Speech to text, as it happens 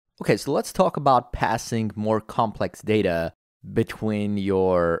Okay, so let's talk about passing more complex data between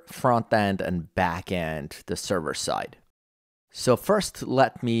your front end and back end, the server side. So first,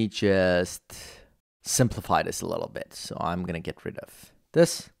 let me just simplify this a little bit. So I'm going to get rid of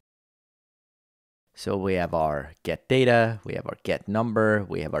this. So we have our get data, we have our get number,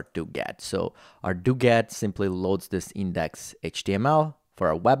 we have our do-get. So our do-get simply loads this index HTML for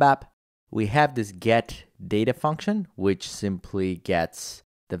our web app. We have this get data function, which simply gets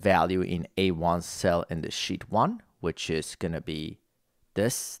the value in A1 cell in the sheet 1, which is going to be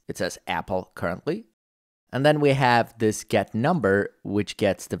this. It says Apple currently. And then we have this get number, which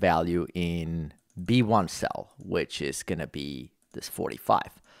gets the value in B1 cell, which is going to be this 45.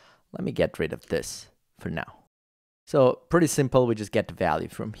 Let me get rid of this for now. So pretty simple. We just get the value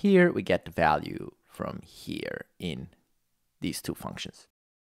from here. We get the value from here in these two functions.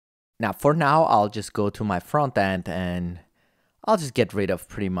 Now, for now, I'll just go to my front end and I'll just get rid of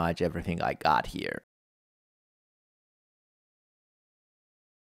pretty much everything I got here.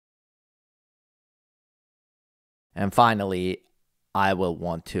 And finally, I will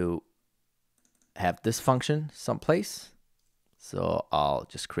want to have this function someplace. So I'll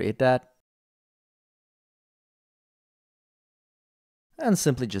just create that. And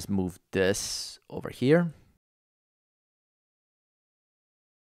simply just move this over here.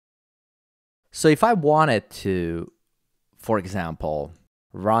 So if I wanted to, for example,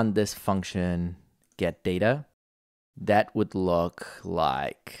 run this function get data, that would look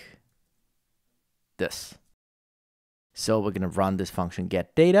like this. So we're going to run this function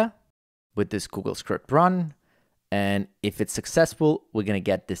get data with this Google script run. And if it's successful, we're going to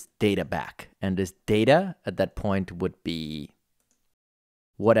get this data back. And this data at that point would be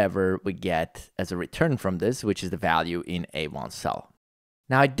whatever we get as a return from this, which is the value in A1 cell.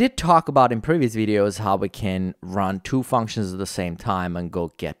 Now, I did talk about in previous videos how we can run two functions at the same time and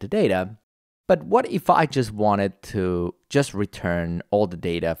go get the data. But what if I just wanted to just return all the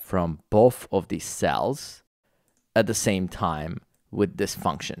data from both of these cells at the same time with this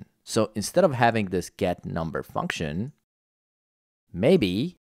function? So instead of having this get number function,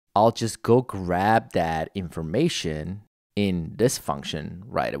 maybe I'll just go grab that information in this function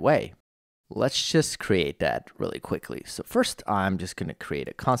right away. Let's just create that really quickly. So first, I'm just going to create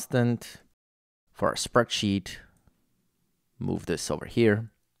a constant for our spreadsheet. Move this over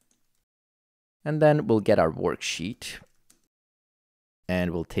here. And then we'll get our worksheet.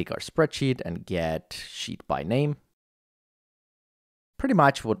 And we'll take our spreadsheet and get sheet by name. Pretty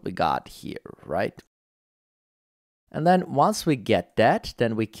much what we got here, right? And then once we get that,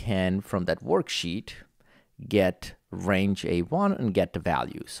 then we can, from that worksheet, get range A1 and get the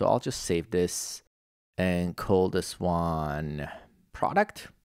value. So I'll just save this and call this one product.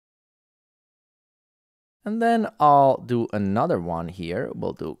 And then I'll do another one here.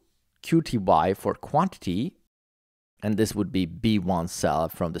 We'll do QTY for quantity. And this would be B1 cell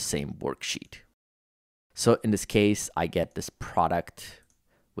from the same worksheet. So in this case, I get this product,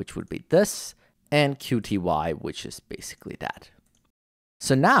 which would be this, and QTY, which is basically that.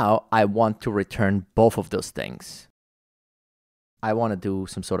 So now I want to return both of those things. I want to do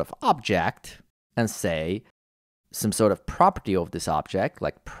some sort of object and say some sort of property of this object,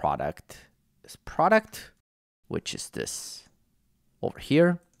 like product is product, which is this over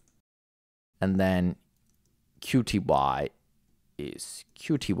here. And then QTY is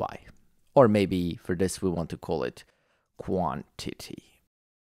QTY. Or maybe for this, we want to call it quantity.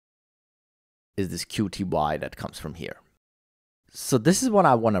 Is this QTY that comes from here. So this is what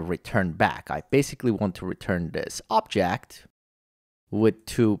I want to return back. I basically want to return this object with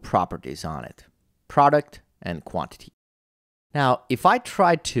two properties on it, product and quantity. Now, if I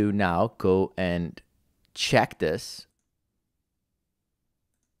try to now go and check this,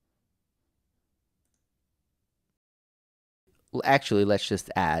 well, actually, let's just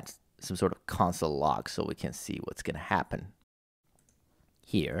add some sort of console log so we can see what's going to happen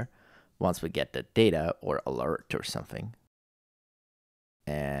here once we get the data or alert or something.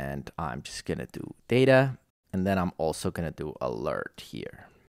 And I'm just going to do data. And then I'm also going to do alert here,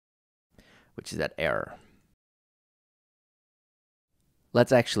 which is that error.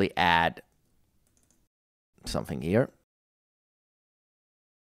 Let's actually add something here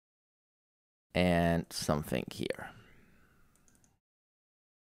and something here.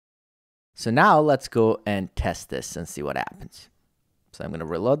 So now let's go and test this and see what happens. So I'm going to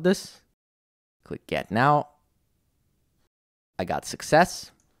reload this, click get now. I got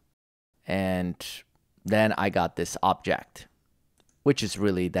success. And then I got this object, which is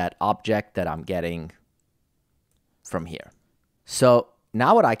really that object that I'm getting from here. So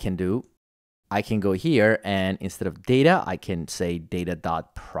now what I can do I can go here and instead of data, I can say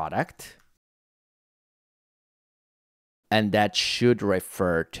data.product. And that should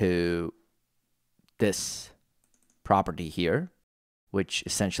refer to this property here, which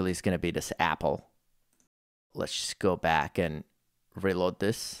essentially is going to be this apple. Let's just go back and reload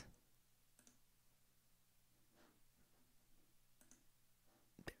this.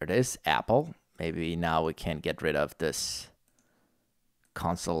 There it is, apple. Maybe now we can get rid of this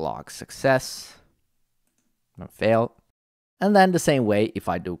console log success. Fail. And then the same way, if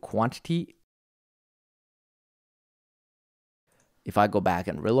I do quantity, if I go back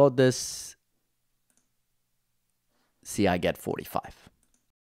and reload this, see, I get 45.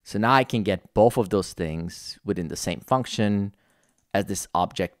 So now I can get both of those things within the same function as this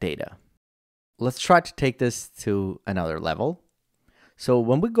object data. Let's try to take this to another level. So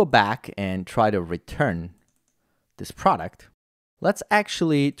when we go back and try to return this product, let's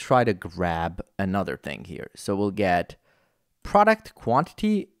actually try to grab another thing here. So we'll get product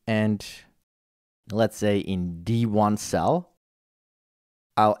quantity, and let's say in D1 cell,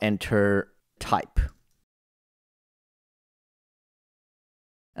 I'll enter type.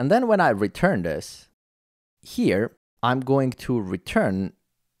 And then when I return this, here, I'm going to return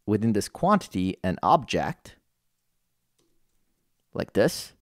within this quantity an object like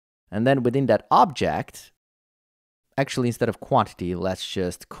this. And then within that object, actually, instead of quantity, let's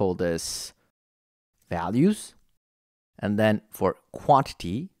just call this values. And then for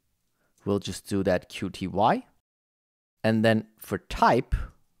quantity, we'll just do that QTY. And then for type,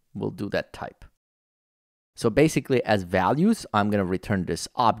 we'll do that type. So basically, as values, I'm going to return this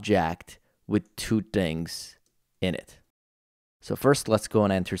object with two things in it. So first, let's go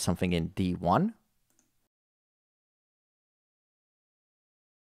and enter something in D1.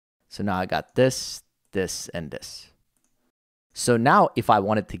 So now I got this, this, and this. So now if I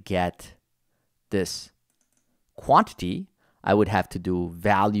wanted to get this quantity, I would have to do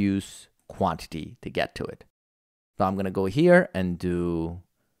values quantity to get to it. So I'm going to go here and do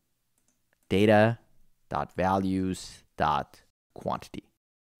data.values.quantity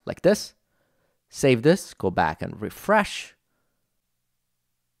like this. Save this, go back and refresh.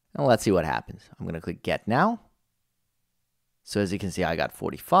 And let's see what happens. I'm going to click get now. So as you can see, I got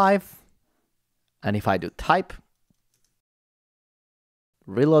 45. And if I do type,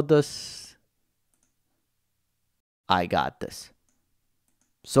 reload this, I got this.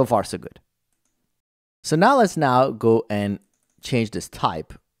 So far, so good. So now let's go and change this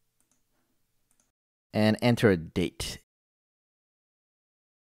type and enter a date.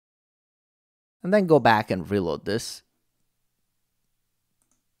 And then go back and reload this.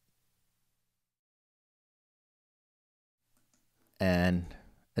 And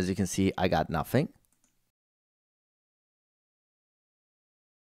as you can see, I got nothing.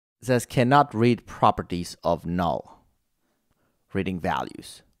 It says cannot read properties of null, reading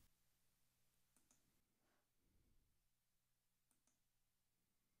values.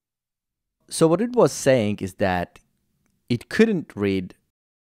 So what it was saying is that it couldn't read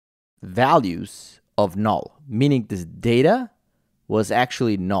values of null, meaning this data was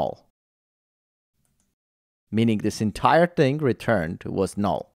actually null. Meaning this entire thing returned was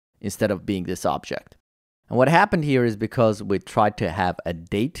null instead of being this object. And what happened here is because we tried to have a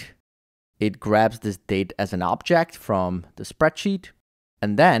date, it grabs this date as an object from the spreadsheet,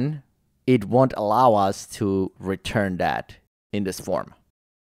 and then it won't allow us to return that in this form.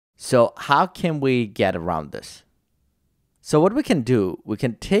 So how can we get around this? So what we can do, we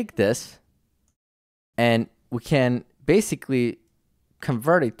can take this and we can basically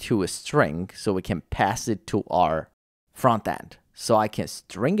convert it to a string so we can pass it to our front end. So I can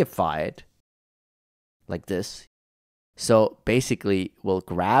stringify it like this. So basically we'll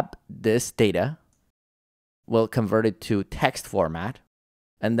grab this data, we'll convert it to text format,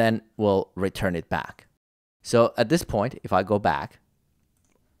 and then we'll return it back. So at this point, if I go back,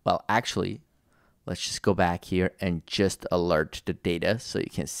 well, actually, let's just go back here and just alert the data so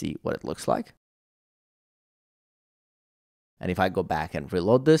you can see what it looks like. And if I go back and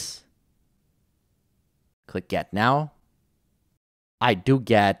reload this, click get now, I do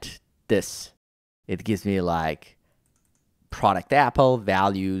get this. It gives me like product apple,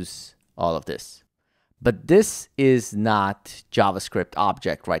 values, all of this. But this is not JavaScript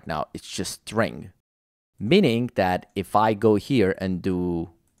object right now. It's just string. Meaning that if I go here and do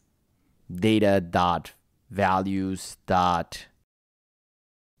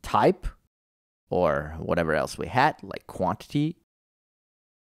data.values.type, or whatever else we had, like quantity.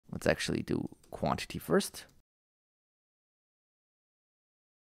 Let's actually do quantity first.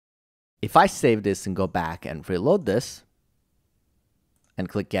 If I save this and go back and reload this and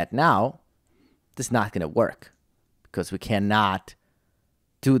click get now, this is not going to work because we cannot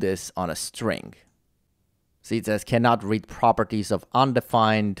do this on a string. See, it says cannot read properties of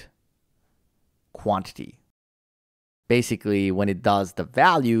undefined quantity. Basically, when it does the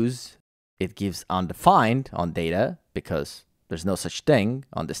values, it gives undefined on data because there's no such thing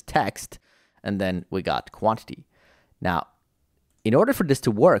on this text. And then we got quantity. Now, in order for this to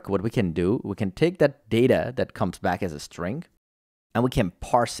work, what we can do, we can take that data that comes back as a string and we can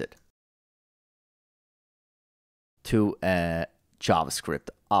parse it to a JavaScript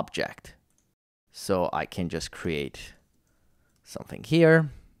object. So I can just create something here.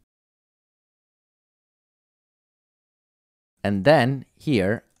 And then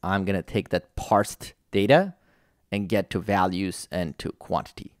here, I'm going to take that parsed data and get to values and to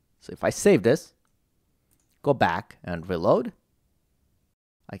quantity. So if I save this, go back and reload,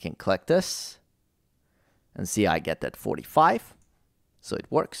 I can click this and see I get that 45. So it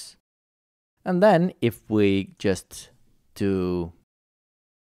works. And then if we just do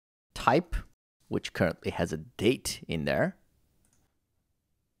type, which currently has a date in there,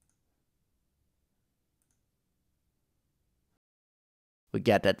 we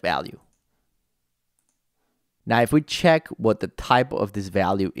get that value. Now, if we check what the type of this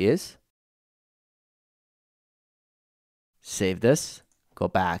value is, save this, go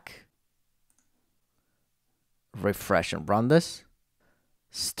back, refresh and run this,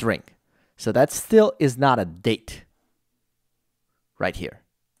 string. So that still is not a date right here.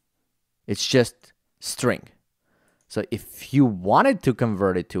 It's just string. So if you wanted to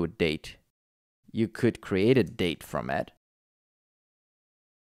convert it to a date, you could create a date from it.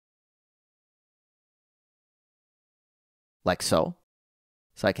 Like so.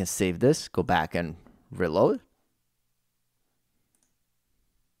 So I can save this, go back and reload.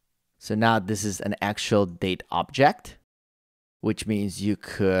 So now this is an actual date object, which means you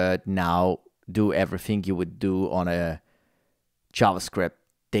could now do everything you would do on a JavaScript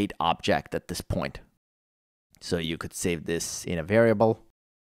date object at this point. So you could save this in a variable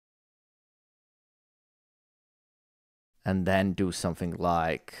and then do something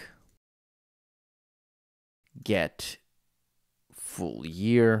like get full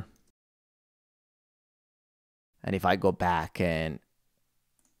year. And if I go back and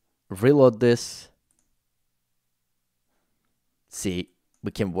reload this, see,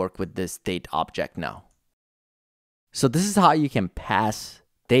 we can work with this date object now. So this is how you can pass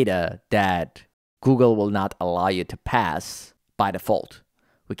data that Google will not allow you to pass by default.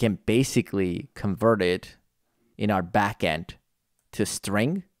 We can basically convert it in our backend to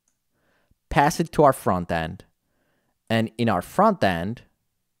string, pass it to our front end, and in our front end,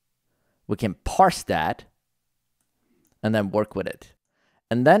 we can parse that and then work with it.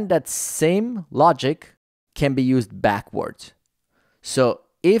 And then that same logic can be used backwards. So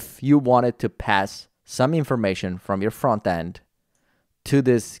if you wanted to pass some information from your front end to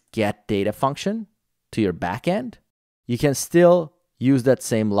this get data function to your backend, you can still use that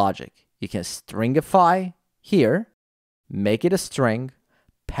same logic. You can stringify here, make it a string,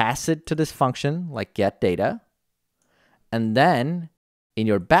 pass it to this function like get data, and then in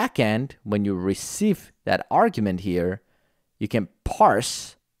your backend, when you receive that argument here, you can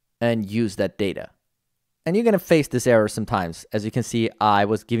parse and use that data. And you're going to face this error sometimes. As you can see, I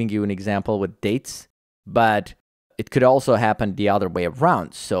was giving you an example with dates, but it could also happen the other way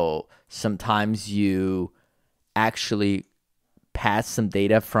around. So sometimes you actually pass some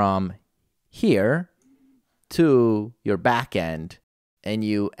data from here to your backend, and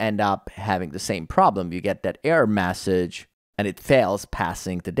you end up having the same problem. You get that error message and it fails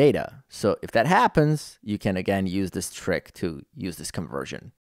passing the data. So if that happens, you can again use this trick to use this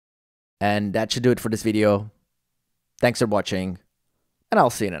conversion. And that should do it for this video. Thanks for watching, and I'll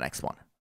see you in the next one.